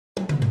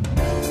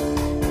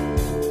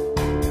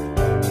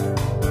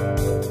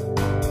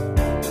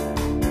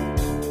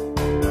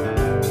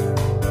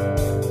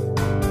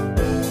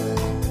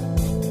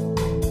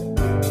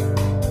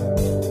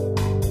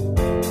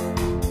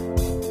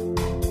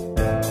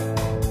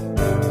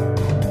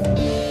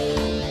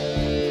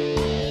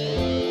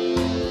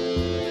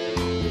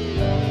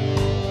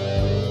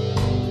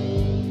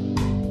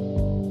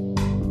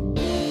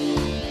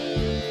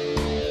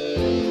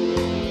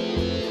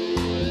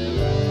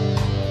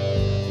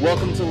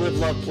Welcome to Live,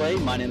 Love, Play.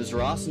 My name is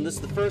Ross, and this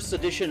is the first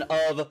edition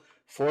of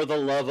For the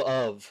Love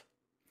of.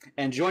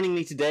 And joining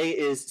me today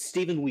is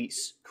Stephen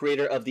Weese,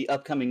 creator of the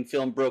upcoming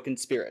film Broken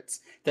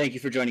Spirits. Thank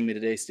you for joining me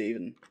today,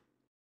 Stephen.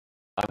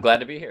 I'm glad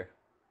to be here.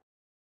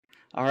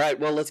 All right,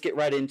 well, let's get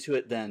right into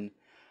it then.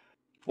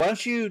 Why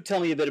don't you tell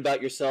me a bit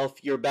about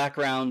yourself, your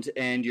background,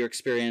 and your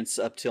experience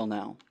up till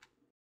now?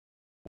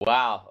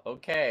 Wow,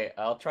 okay,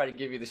 I'll try to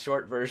give you the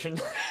short version.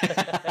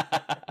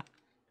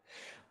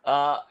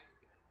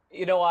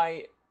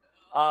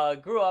 I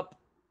grew up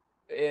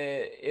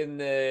in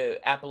the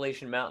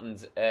Appalachian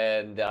Mountains,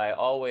 and I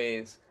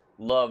always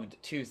loved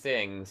two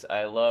things.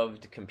 I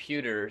loved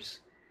computers,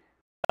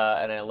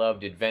 and I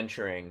loved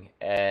adventuring,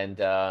 and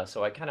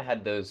so I kind of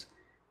had those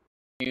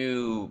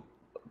few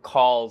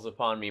calls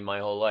upon me my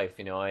whole life.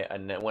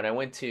 When I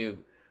went to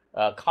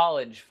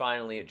college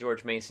finally at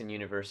George Mason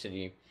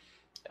University,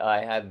 I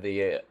had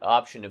the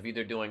option of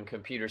either doing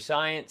computer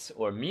science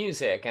or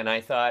music, and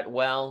I thought,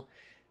 well,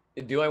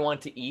 do I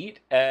want to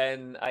eat?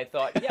 And I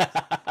thought,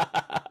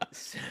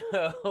 yes.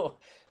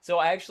 So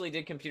I actually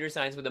did computer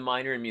science with a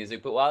minor in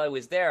music. But while I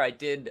was there, I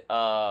did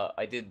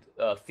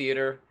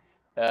theater.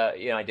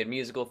 I did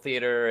musical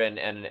theater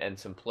and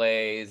some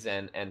plays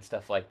and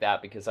stuff like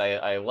that because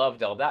I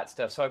loved all that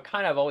stuff. So I've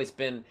kind of always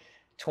been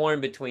torn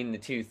between the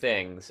two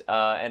things.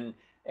 And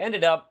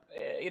ended up,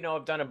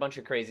 I've done a bunch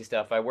of crazy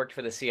stuff. I worked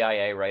for the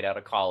CIA right out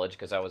of college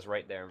because I was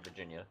right there in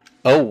Virginia.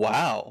 Oh,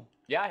 wow.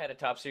 Yeah, I had a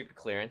top secret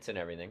clearance and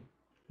everything.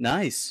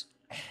 Nice.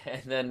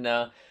 And then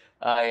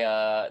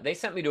they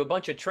sent me to a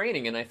bunch of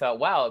training, and I thought,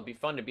 wow, it'd be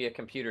fun to be a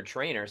computer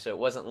trainer. So it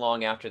wasn't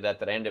long after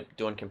that I ended up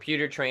doing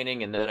computer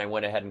training, and then I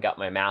went ahead and got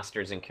my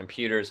master's in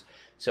computers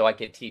so I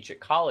could teach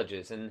at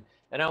colleges. And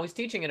I was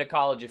teaching at a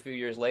college a few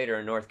years later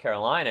in North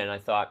Carolina, and I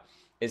thought,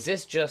 is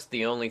this just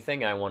the only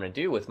thing I want to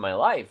do with my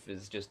life,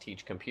 is just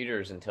teach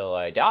computers until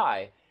I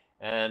die?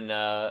 And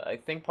I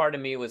think part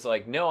of me was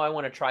like, no, I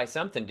want to try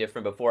something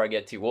different before I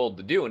get too old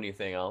to do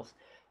anything else.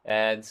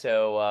 And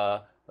so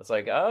I was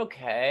like,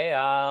 okay,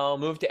 I'll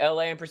move to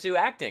LA and pursue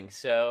acting.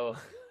 So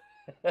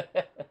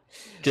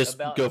just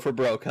go for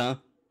broke, huh?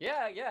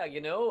 Yeah.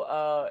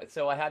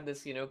 So I had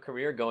this,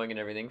 career going and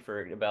everything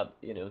for about,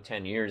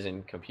 10 years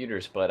in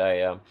computers, but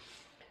I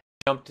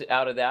jumped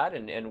out of that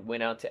and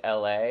went out to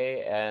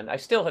LA, and I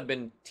still have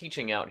been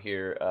teaching out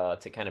here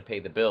to kind of pay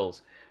the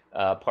bills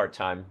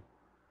part-time.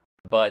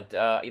 But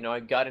I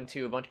got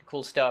into a bunch of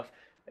cool stuff.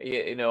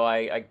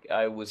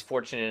 I was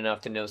fortunate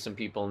enough to know some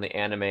people in the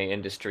anime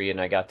industry, and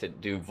I got to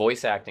do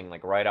voice acting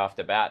like right off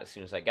the bat as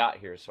soon as I got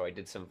here. So I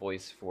did some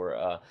voice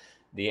for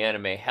the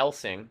anime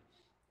Hellsing,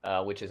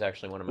 which is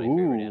actually one of my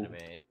favorite anime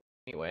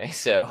anyway.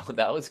 So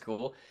that was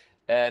cool.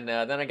 And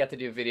then I got to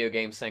do video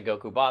game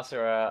Sengoku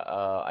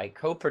Basara. I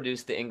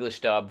co-produced the English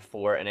dub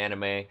for an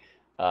anime,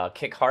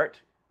 Kick Heart,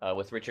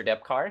 with Richard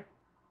Epcar.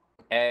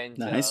 And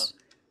nice.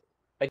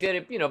 I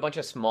did a bunch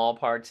of small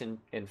parts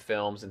in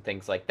films and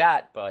things like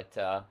that. But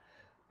I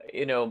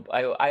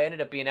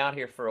ended up being out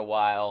here for a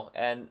while,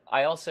 and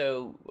I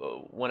also,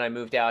 when I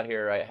moved out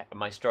here,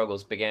 my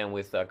struggles began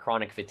with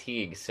chronic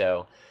fatigue.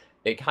 So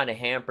it kind of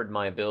hampered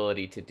my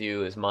ability to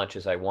do as much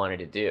as I wanted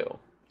to do.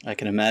 I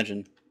can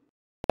imagine.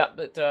 Yeah,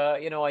 but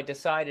I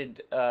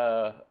decided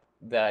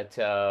that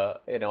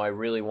I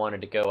really wanted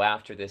to go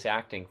after this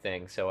acting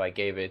thing, so I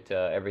gave it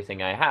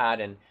everything I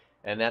had, and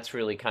that's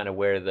really kind of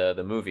where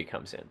the movie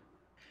comes in.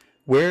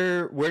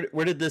 Where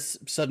did this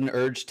sudden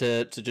urge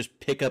to just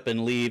pick up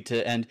and leave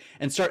and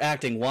start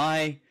acting?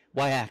 Why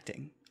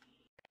acting?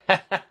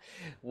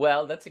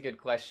 Well, that's a good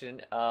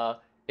question. I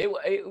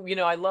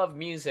love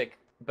music,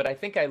 but I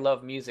think I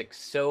love music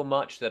so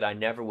much that I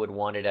never would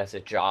want it as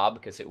a job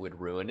because it would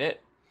ruin it.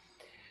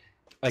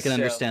 I can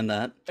understand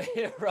that.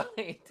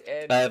 Right.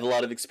 And I have a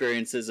lot of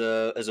experience as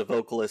a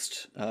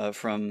vocalist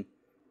from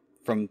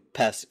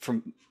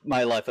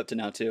my life up to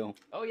now too.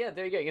 Oh yeah,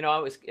 there you go. I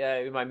was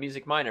my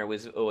music minor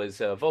was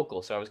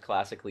vocal, so I was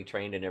classically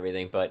trained and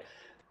everything. But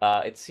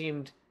it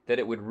seemed that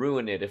it would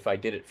ruin it if I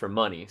did it for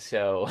money,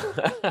 so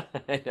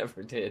I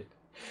never did.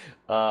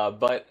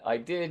 But I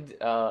did,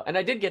 and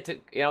I did get to.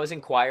 I was in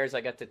choirs.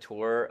 I got to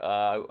tour.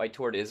 I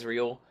toured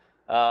Israel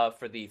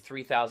for the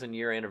 3,000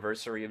 year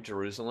anniversary of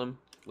Jerusalem.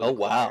 Oh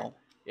wow!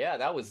 Yeah,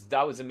 that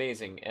was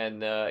amazing,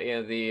 and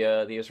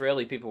the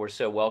Israeli people were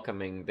so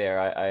welcoming there.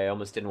 I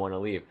almost didn't want to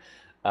leave.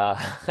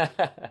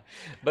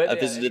 But I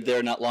visited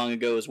there not long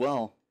ago as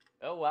well.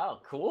 Oh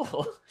wow,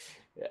 cool.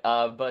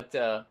 But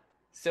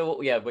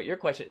your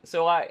question.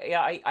 So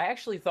I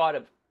actually thought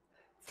of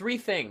three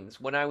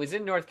things when I was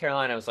in North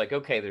Carolina. I was like,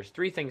 okay, there's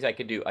three things I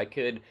could do. I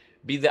could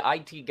be the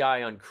IT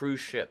guy on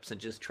cruise ships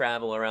and just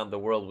travel around the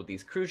world with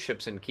these cruise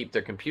ships and keep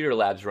their computer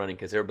labs running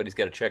because everybody's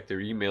got to check their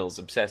emails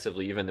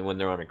obsessively even when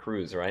they're on a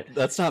cruise, right?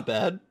 That's not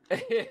bad.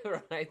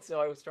 Right. So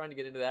I was trying to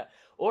get into that.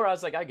 Or I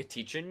was like, I could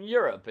teach in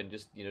Europe and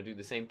just, do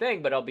the same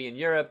thing, but I'll be in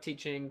Europe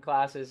teaching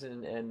classes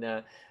and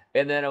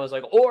then I was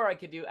like, or I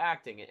could do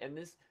acting. And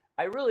this,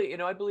 I really,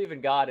 I believe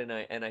in God,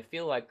 and I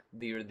feel like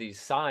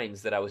these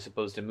signs that I was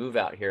supposed to move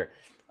out here.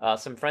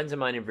 Some friends of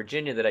mine in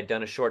Virginia that I'd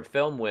done a short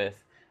film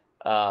with,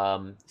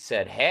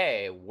 said,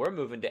 "Hey, we're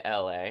moving to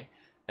LA."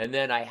 And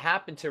then I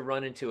happened to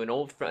run into an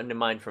old friend of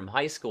mine from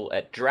high school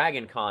at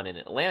Dragon Con in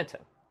Atlanta.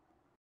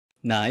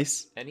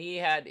 Nice. And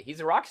he's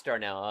a rock star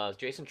now.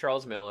 Jason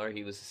Charles Miller.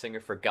 He was a singer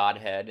for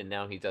Godhead, and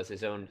now he does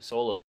his own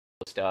solo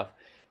stuff.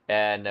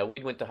 And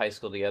we went to high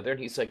school together. And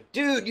he's like,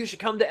 "Dude, you should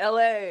come to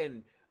LA,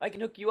 and I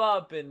can hook you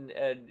up." And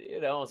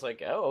I was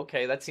like, "Oh,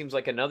 okay. That seems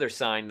like another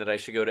sign that I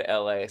should go to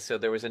LA." So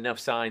there was enough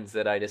signs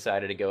that I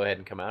decided to go ahead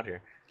and come out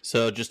here.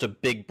 So just a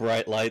big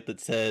bright light that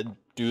said,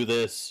 "Do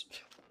this."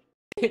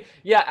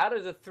 Yeah, out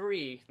of the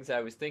three things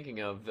I was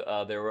thinking of,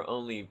 there were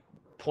only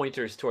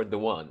pointers toward the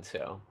one.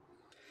 So.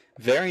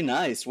 Very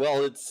nice.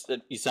 Well,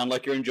 you sound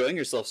like you're enjoying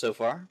yourself so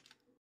far.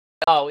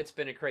 Oh, it's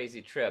been a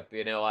crazy trip.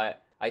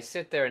 I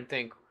sit there and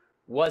think,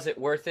 was it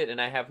worth it? And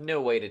I have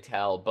no way to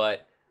tell,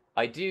 but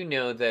I do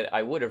know that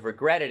I would have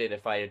regretted it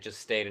if I had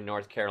just stayed in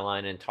North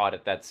Carolina and taught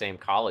at that same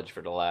college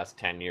for the last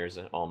 10 years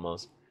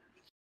almost.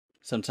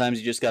 Sometimes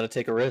you just got to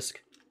take a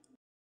risk.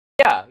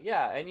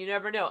 Yeah, and you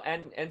never know.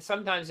 And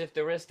sometimes if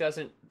the risk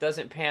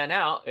doesn't pan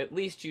out, at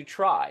least you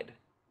tried.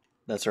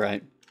 That's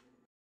right.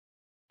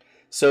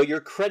 So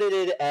you're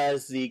credited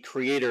as the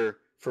creator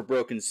for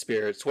Broken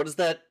Spirits. What does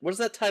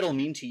that title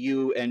mean to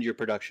you and your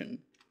production?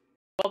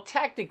 Well,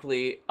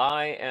 technically,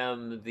 I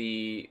am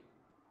the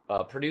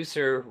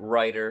producer,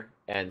 writer,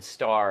 and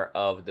star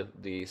of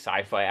the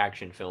sci-fi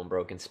action film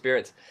Broken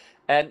Spirits,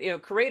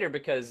 and creator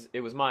because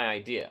it was my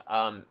idea.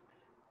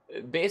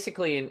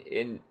 Basically,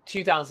 in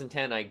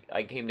 2010,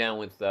 I came down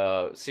with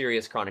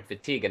serious chronic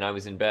fatigue, and I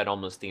was in bed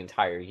almost the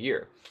entire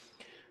year.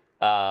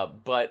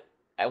 But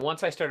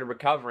once I started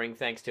recovering,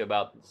 thanks to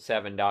about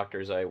 7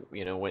 doctors I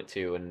went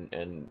to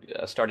and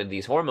started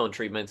these hormone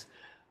treatments,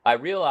 I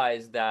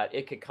realized that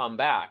it could come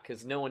back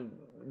because no one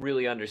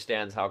really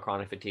understands how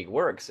chronic fatigue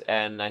works.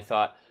 And I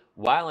thought,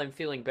 while I'm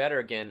feeling better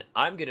again,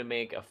 I'm going to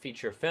make a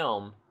feature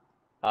film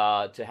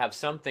to have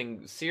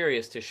something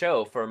serious to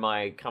show for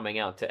my coming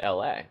out to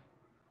LA.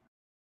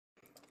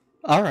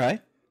 All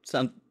right.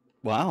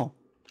 Wow.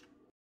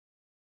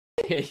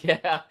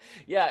 Yeah,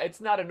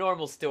 it's not a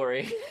normal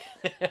story.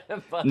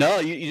 But... No,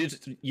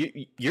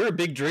 you're a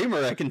big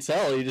dreamer. I can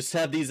tell. You just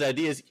have these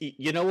ideas.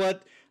 You know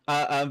what?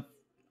 I'm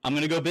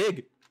gonna go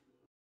big.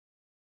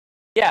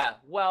 Yeah,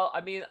 well, I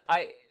mean,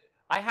 I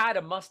had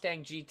a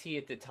Mustang GT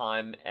at the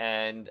time,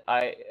 and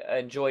I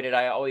enjoyed it.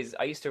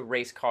 I used to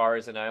race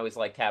cars, and I always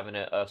liked having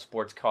a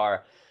sports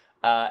car.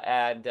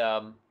 And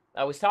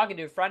I was talking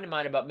to a friend of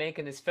mine about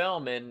making this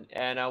film,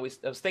 and I was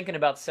thinking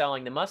about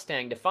selling the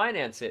Mustang to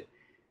finance it.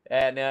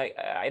 And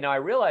I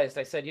realized,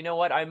 I said, you know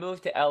what? I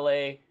moved to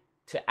LA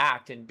to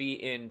act and be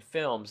in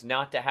films,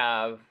 not to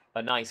have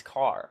a nice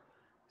car.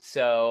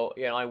 So,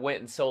 I went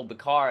and sold the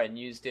car and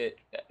used it,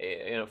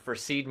 for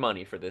seed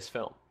money for this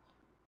film.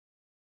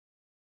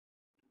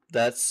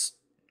 That's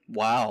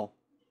wow.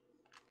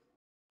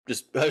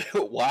 Just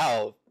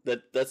wow.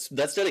 That's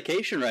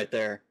dedication right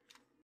there.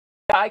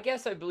 I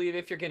guess I believe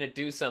if you're going to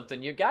do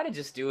something, you got to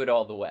just do it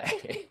all the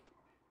way.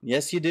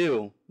 Yes, you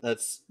do.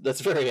 That's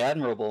very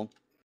admirable.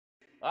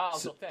 Oh,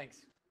 so thanks.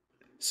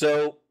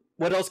 So,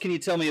 what else can you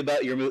tell me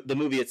about the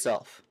movie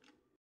itself?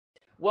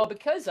 Well,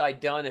 because I'd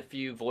done a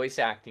few voice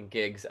acting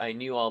gigs, I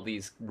knew all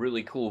these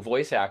really cool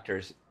voice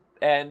actors,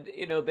 and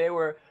they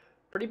were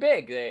pretty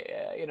big.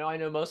 I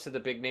know most of the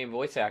big name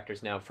voice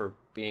actors now for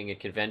being at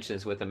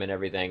conventions with them and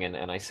everything.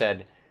 And I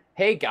said,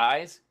 "Hey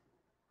guys,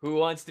 who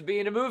wants to be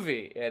in a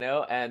movie?"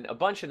 And a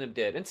bunch of them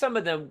did, and some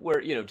of them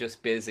were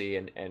just busy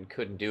and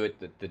couldn't do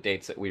it the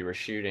dates that we were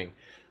shooting.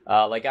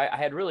 Like I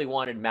had really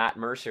wanted Matt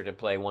Mercer to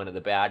play one of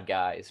the bad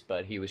guys,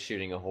 but he was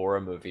shooting a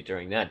horror movie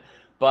during then.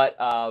 But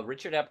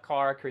Richard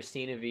Epcar,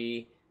 Christina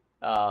V,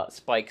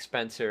 Spike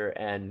Spencer,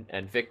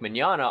 and Vic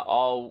Mignogna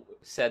all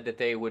said that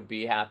they would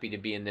be happy to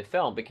be in the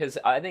film because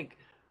I think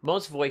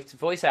most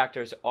voice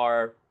actors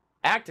are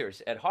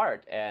actors at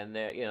heart, and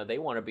they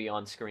want to be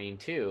on screen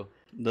too.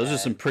 Those are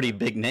some pretty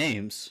big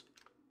names.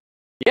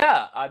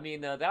 Yeah, I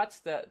mean that's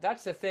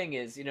the thing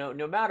is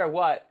no matter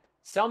what,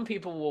 some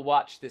people will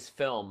watch this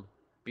film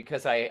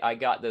because I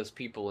got those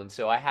people, and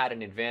so I had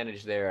an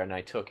advantage there, and I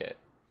took it.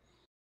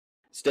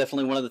 It's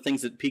definitely one of the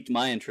things that piqued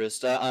my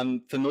interest. I'm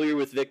familiar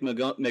with Vic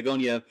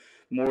Mignogna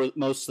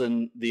most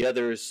than the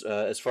others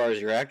as far as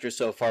your actors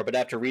so far, but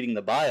after reading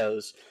the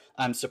bios,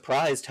 I'm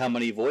surprised how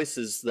many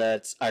voices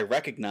that I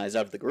recognize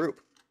out of the group.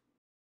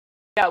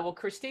 Yeah, well,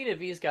 Christina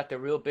V's got the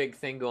real big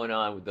thing going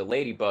on with the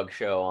Ladybug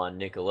show on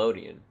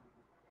Nickelodeon.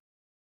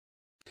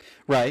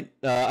 Right.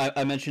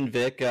 I mentioned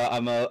Vic.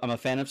 I'm a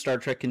fan of Star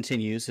Trek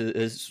Continues,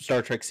 his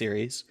Star Trek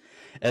series,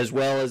 as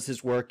well as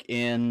his work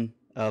in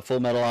Full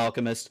Metal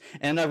Alchemist.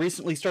 And I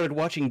recently started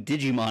watching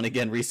Digimon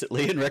again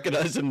recently and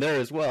recognized him there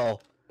as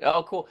well.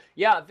 Oh, cool.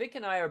 Yeah, Vic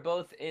and I are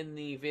both in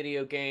the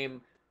video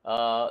game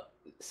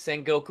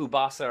Sengoku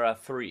Basara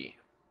 3.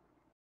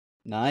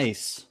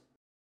 Nice.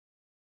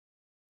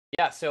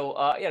 Yeah, so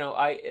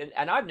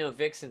I've known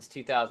Vic since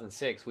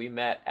 2006. We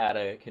met at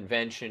a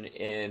convention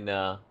in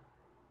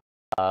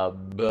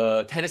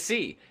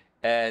Tennessee,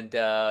 and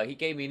he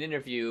gave me an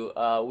interview.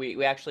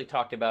 We actually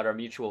talked about our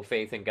mutual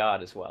faith in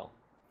God as well.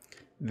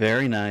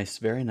 Very nice,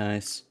 very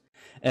nice.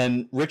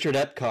 And Richard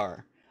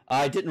Epcar.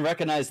 I didn't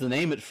recognize the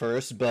name at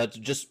first, but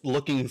just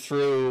looking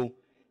through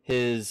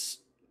his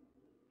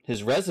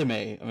his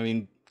resume, I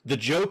mean, the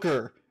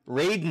Joker,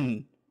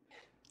 Raiden,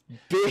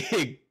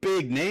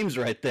 big names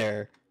right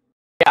there.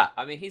 Yeah,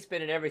 I mean he's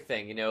been in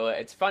everything.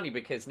 It's funny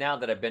because now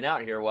that I've been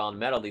out here a while and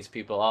met all these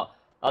people,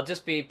 I'll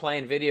just be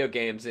playing video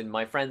games and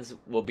my friends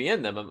will be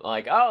in them. I'm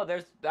like, oh,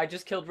 I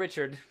just killed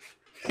Richard.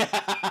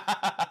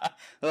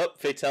 Oh,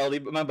 fatality,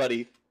 but my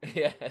buddy.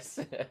 Yes.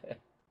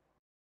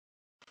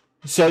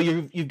 So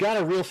you've got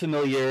a real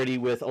familiarity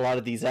with a lot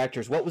of these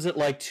actors. What was it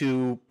like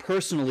to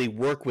personally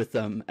work with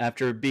them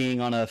after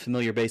being on a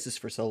familiar basis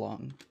for so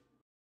long?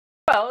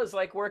 Well, it's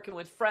like working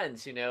with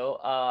friends, and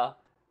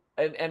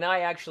I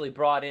actually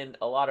brought in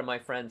a lot of my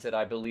friends that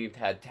I believed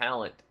had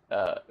talent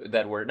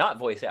that were not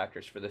voice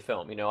actors for the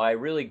film. I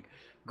really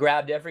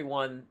grabbed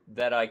everyone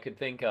that I could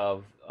think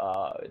of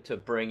to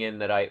bring in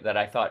that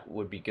I thought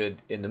would be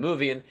good in the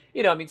movie. And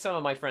I mean, some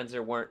of my friends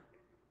there weren't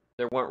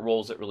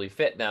roles that really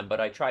fit them,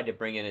 but I tried to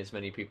bring in as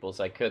many people as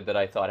I could that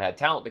I thought had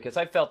talent because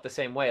I felt the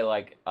same way.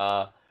 Like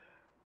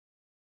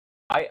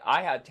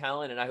I had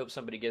talent, and I hope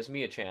somebody gives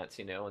me a chance,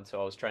 and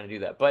so I was trying to do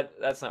that. But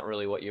that's not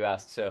really what you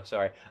asked, so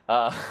sorry.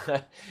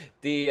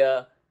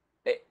 The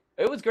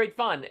it was great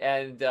fun,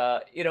 and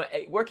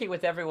working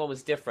with everyone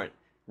was different.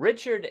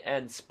 Richard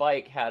and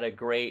Spike had a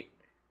great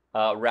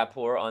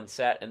rapport on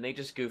set, and they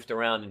just goofed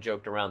around and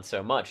joked around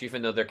so much,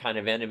 even though they're kind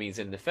of enemies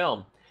in the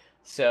film.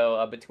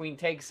 So between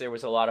takes, there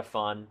was a lot of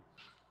fun,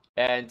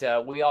 and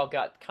we all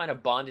got kind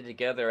of bonded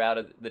together out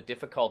of the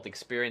difficult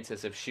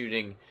experiences of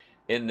shooting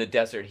in the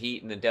desert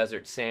heat and the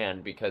desert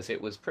sand because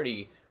it was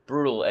pretty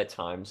brutal at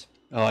times.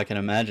 Oh, I can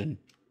imagine.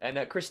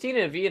 And Christina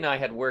and V and I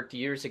had worked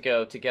years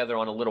ago together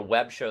on a little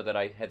web show that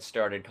I had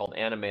started called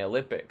Anime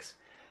Olympics.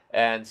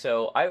 And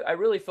so I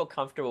really feel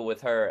comfortable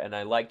with her, and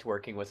I liked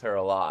working with her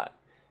a lot.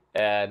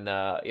 And,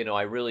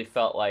 I really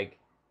felt like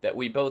that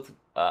we both,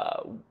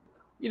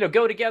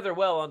 go together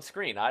well on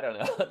screen. I don't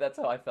know. That's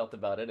how I felt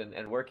about it.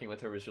 And working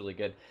with her was really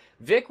good.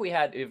 Vic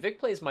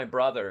plays my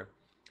brother.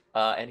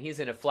 And he's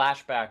in a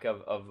flashback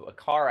of a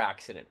car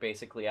accident.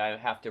 Basically, I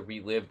have to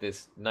relive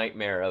this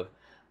nightmare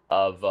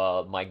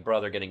of my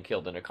brother getting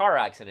killed in a car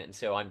accident, and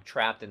so I'm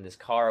trapped in this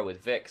car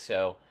with Vic.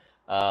 So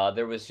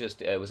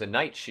it was a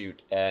night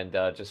shoot, and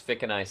just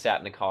Vic and I sat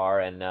in the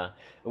car. And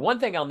one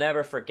thing I'll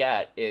never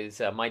forget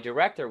is my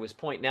director was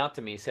pointing out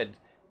to me, he said,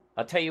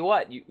 "I'll tell you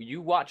what,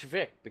 you watch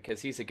Vic because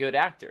he's a good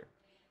actor."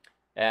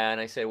 And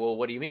I said, "Well,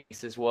 what do you mean?" He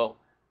says, "Well,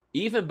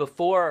 even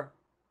before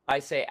I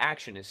say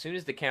action, as soon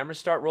as the cameras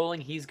start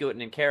rolling, he's good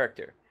in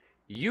character.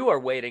 You are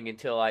waiting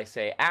until I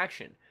say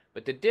action.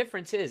 But the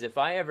difference is, if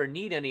I ever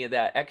need any of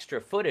that extra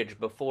footage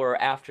before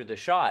or after the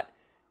shot,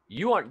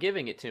 you aren't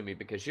giving it to me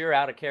because you're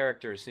out of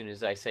character as soon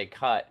as I say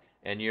cut,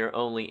 and you're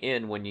only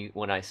in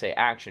when I say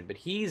action. But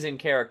he's in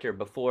character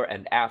before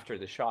and after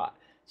the shot,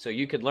 so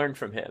you could learn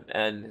from him."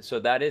 And so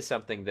that is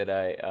something that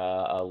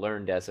I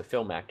learned as a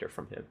film actor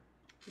from him.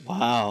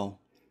 Wow.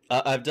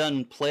 I've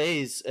done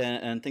plays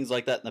and things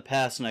like that in the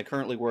past, and I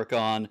currently work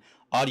on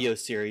audio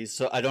series,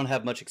 so I don't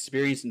have much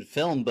experience in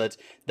film, but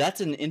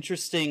that's an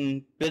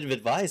interesting bit of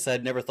advice.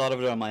 I'd never thought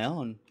of it on my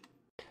own.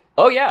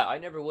 Oh yeah, I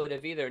never would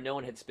have either. No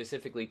one had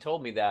specifically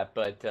told me that,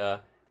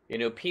 but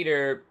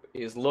Peter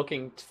is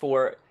looking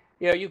for.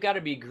 You've got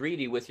to be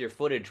greedy with your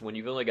footage when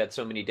you've only got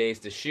so many days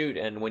to shoot,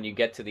 and when you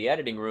get to the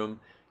editing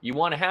room, you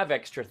want to have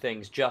extra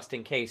things just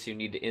in case you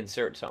need to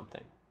insert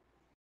something.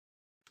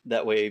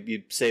 That way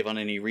you save on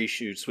any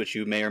reshoots, which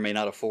you may or may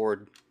not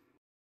afford.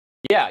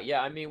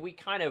 Yeah. I mean, we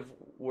kind of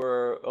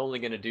were only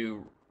going to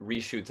do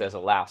reshoots as a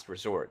last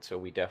resort, so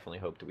we definitely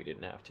hoped we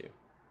didn't have to.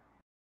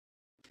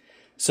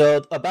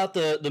 So about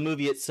the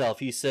movie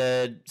itself, you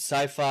said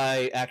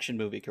sci-fi action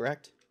movie,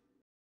 correct?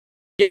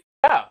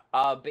 Yeah.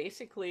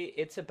 Basically,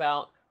 it's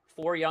about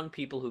four young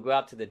people who go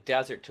out to the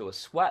desert to a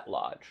sweat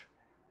lodge.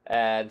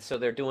 And so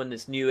they're doing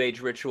this new age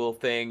ritual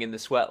thing in the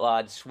sweat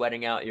lodge,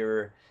 sweating out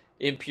your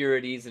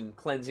impurities and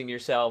cleansing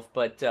yourself.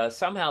 But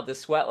somehow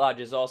this sweat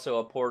lodge is also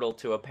a portal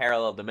to a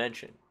parallel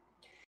dimension.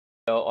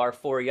 So our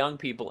four young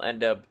people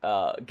end up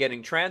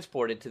getting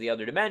transported to the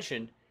other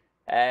dimension.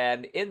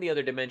 And in the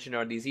other dimension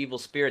are these evil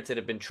spirits that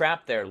have been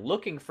trapped there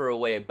looking for a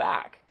way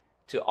back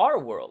to our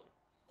world.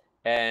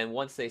 And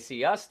once they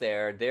see us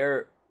there,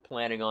 they're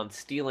planning on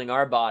stealing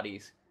our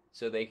bodies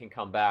so they can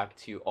come back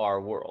to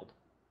our world.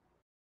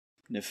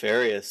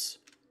 Nefarious.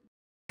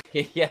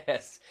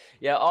 Yes.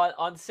 Yeah,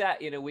 on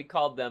set, we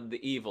called them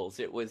the evils.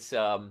 It was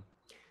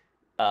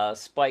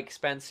Spike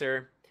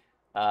Spencer,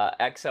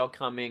 XL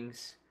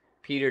Cummings,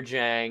 Peter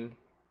Jang,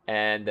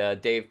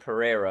 and Dave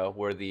Pereira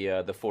were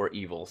the four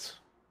evils.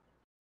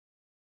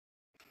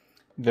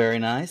 Very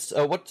nice.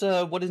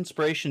 What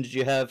inspiration did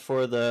you have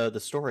for the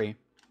story?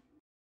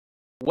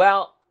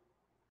 Well,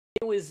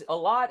 it was a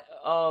lot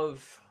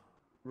of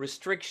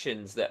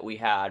restrictions that we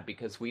had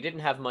because we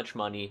didn't have much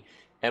money,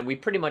 and we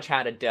pretty much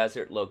had a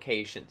desert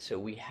location, so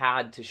we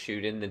had to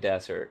shoot in the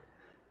desert.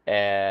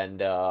 And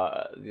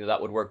that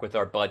would work with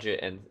our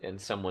budget, and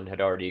someone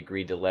had already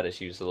agreed to let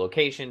us use the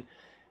location.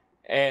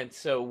 And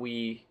so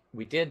we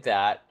did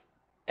that,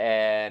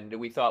 and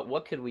we thought,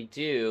 what could we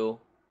do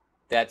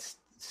that's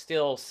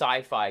still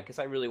sci-fi? Because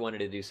I really wanted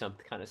to do some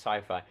kind of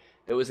sci-fi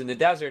that was in the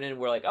desert, and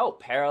we're like, oh,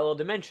 parallel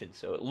dimension.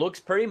 So it looks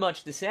pretty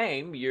much the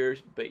same.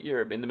 But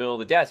you're in the middle of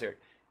the desert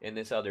in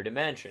this other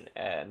dimension,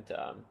 and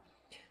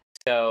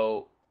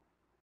so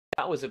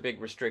that was a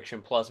big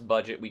restriction. Plus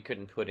budget, we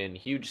couldn't put in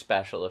huge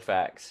special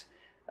effects.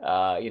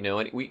 And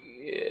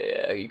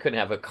you couldn't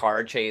have a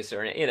car chase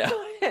or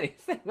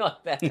anything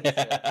like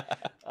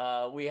that.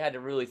 So, we had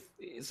to really,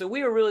 so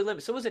we were really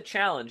limited. So it was a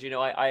challenge.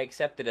 I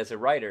accepted as a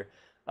writer.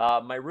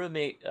 My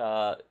roommate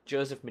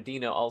Joseph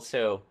Medina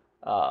also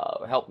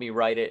helped me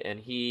write it, and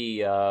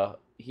he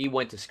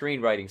went to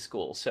screenwriting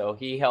school, so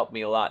he helped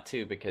me a lot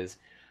too because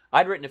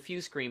I'd written a few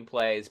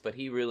screenplays, but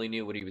he really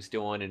knew what he was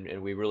doing,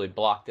 and we really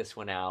blocked this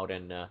one out.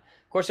 And of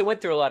course, it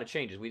went through a lot of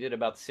changes. We did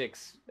about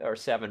 6 or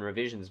 7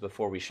 revisions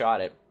before we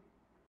shot it.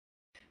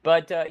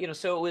 But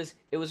so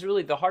it was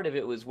really the heart of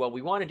it was, well,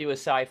 we want to do a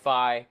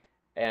sci-fi,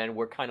 and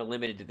we're kind of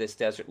limited to this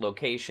desert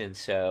location,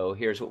 so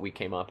here's what we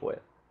came up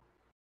with.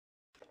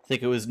 I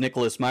think it was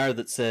Nicholas Meyer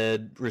that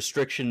said,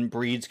 restriction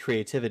breeds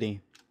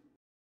creativity.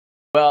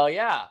 Well,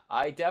 yeah,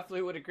 I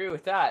definitely would agree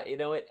with that.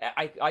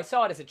 I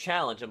saw it as a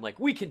challenge. I'm like,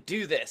 we can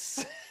do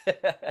this.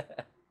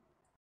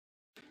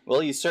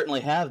 Well, you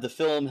certainly have. The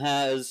film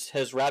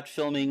has wrapped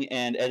filming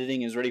and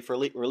editing is ready for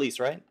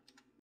release, right?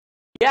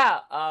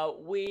 Yeah,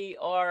 we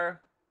are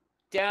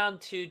down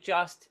to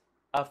just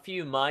a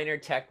few minor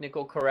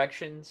technical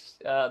corrections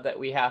that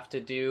we have to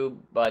do,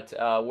 but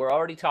we're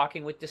already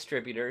talking with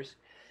distributors,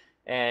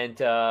 and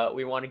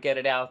we want to get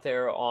it out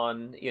there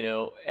on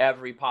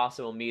every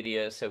possible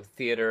media, so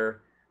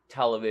theater,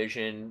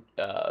 television,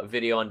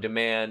 video on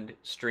demand,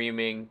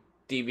 streaming,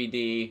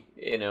 DVD,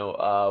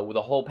 with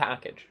a whole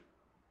package.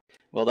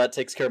 Well, that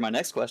takes care of my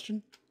next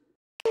question.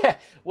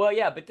 Well,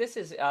 yeah, but this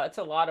is it's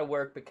a lot of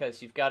work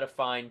because you've got to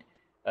find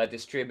a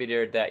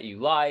distributor that you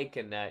like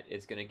and that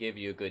is going to give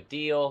you a good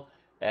deal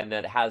and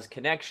that has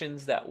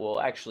connections that will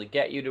actually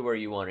get you to where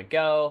you want to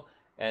go.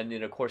 And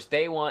then, of course,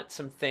 they want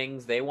some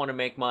things. They want to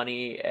make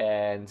money.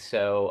 And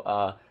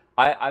so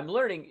I'm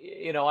learning,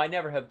 I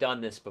never have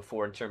done this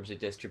before in terms of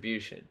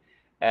distribution.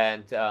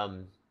 And I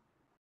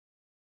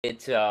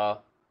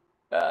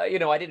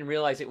didn't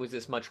realize it was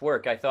this much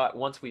work. I thought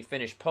once we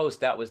finished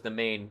post, that was the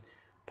main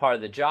part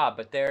of the job.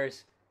 But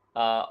there's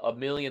a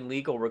million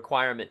legal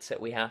requirements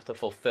that we have to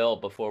fulfill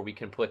before we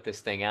can put this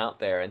thing out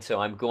there. And so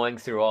I'm going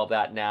through all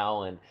that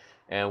now,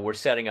 and we're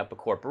setting up a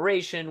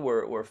corporation.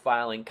 We're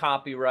filing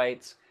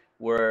copyrights.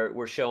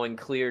 We're showing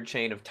clear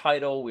chain of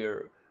title.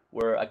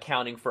 We're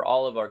accounting for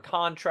all of our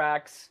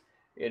contracts.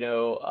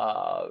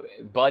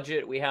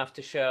 Budget we have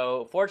to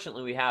show.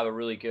 Fortunately, we have a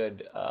really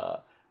good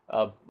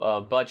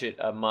budget.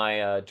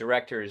 My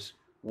director's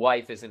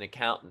wife is an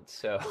accountant,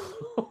 so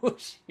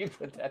she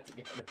put that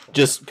together.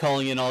 Just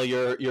calling in all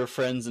your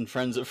friends and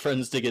friends of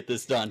friends to get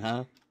this done,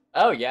 huh?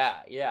 Oh yeah,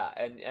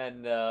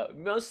 and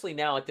mostly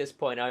now at this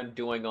point I'm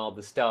doing all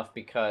the stuff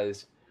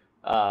because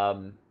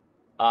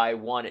I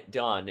want it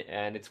done,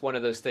 and it's one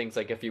of those things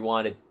like if you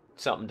wanted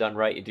something done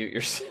right, you do it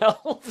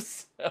yourself.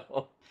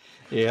 So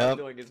yeah, I'm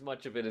doing as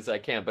much of it as I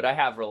can, but I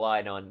have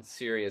relied on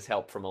serious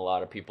help from a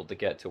lot of people to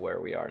get to where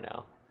we are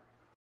now.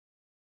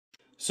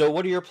 So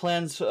what are your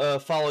plans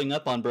following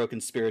up on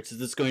Broken Spirits? Is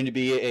this going to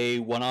be a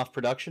one-off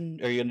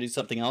production? Are you going to do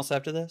something else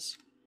after this?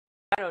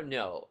 I don't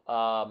know.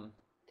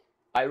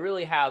 I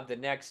really have the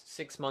next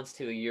 6 months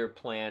to a year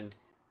planned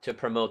to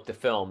promote the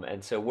film,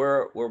 and so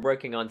we're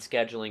working on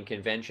scheduling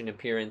convention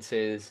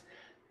appearances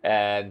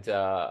and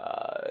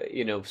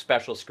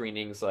special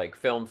screenings like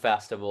film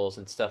festivals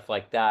and stuff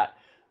like that.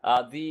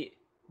 The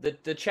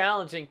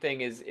challenging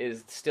thing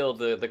is still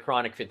the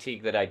chronic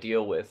fatigue that I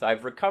deal with.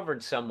 I've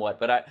recovered somewhat,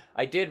 but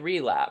I did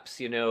relapse.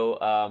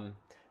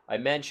 I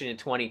mentioned in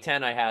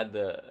 2010 I had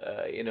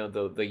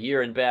the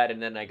year in bed,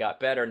 and then I got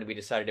better, and we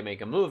decided to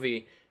make a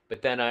movie.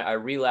 But then I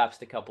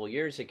relapsed a couple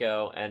years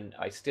ago, and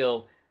I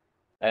still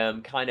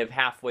am kind of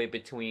halfway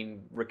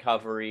between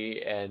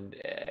recovery and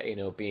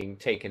being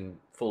taken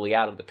fully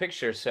out of the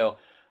picture. So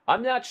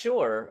I'm not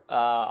sure.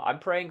 I'm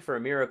praying for a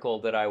miracle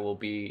that I will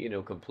be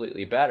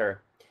completely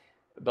better.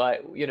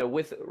 But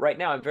with right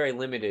now I'm very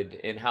limited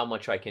in how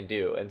much I can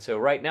do, and so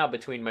right now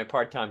between my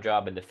part-time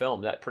job and the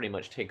film, that pretty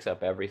much takes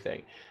up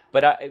everything.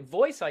 But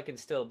voice I can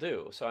still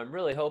do, so I'm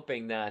really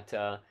hoping that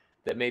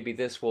that maybe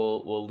this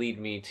will lead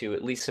me to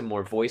at least some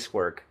more voice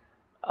work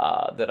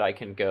that I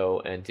can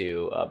go and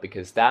do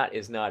because that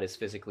is not as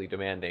physically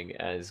demanding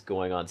as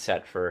going on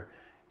set for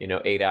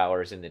 8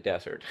 hours in the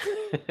desert.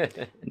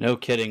 No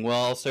kidding.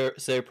 Well, I'll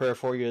say a prayer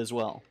for you as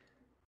well.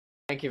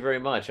 Thank you very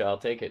much. I'll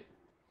take it.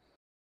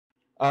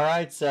 All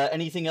right.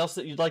 Anything else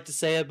that you'd like to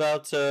say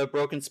about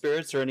Broken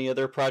Spirits or any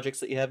other projects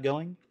that you have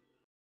going?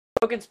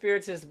 Broken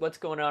Spirits is what's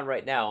going on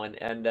right now,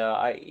 and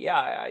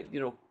I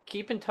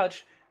keep in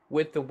touch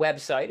with the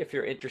website if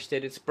you're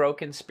interested. It's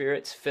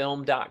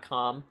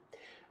brokenspiritsfilm.com.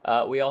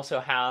 We also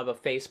have a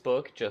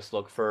Facebook. Just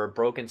look for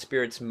Broken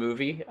Spirits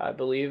Movie, I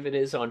believe it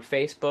is on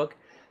Facebook.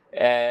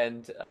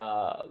 and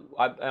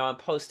I'm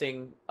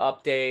posting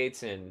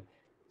updates and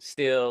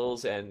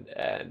stills and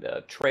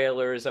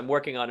trailers. I'm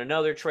working on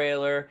another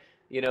trailer.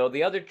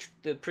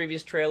 The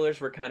previous trailers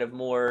were kind of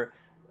more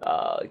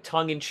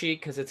tongue in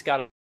cheek because it's got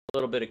a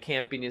little bit of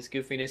campiness,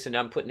 goofiness, and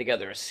I'm putting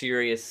together a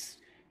serious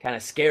kind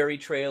of scary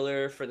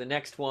trailer for the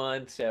next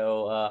one.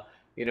 So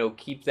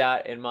keep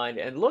that in mind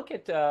and look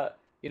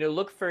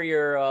for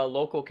your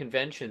local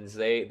conventions.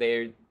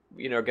 They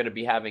are going to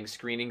be having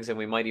screenings, and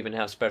we might even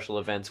have special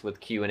events with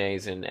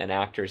Q&As and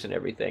actors and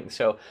everything.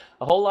 So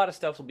a whole lot of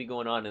stuff will be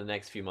going on in the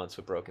next few months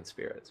with Broken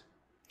Spirits.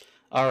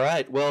 All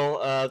right.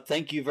 Well,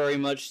 thank you very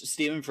much,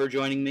 Stephen, for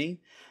joining me.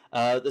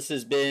 This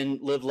has been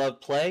Live,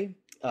 Love, Play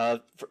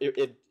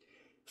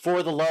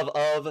for the love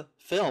of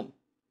film.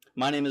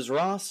 My name is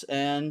Ross,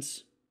 and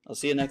I'll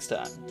see you next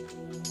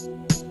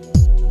time.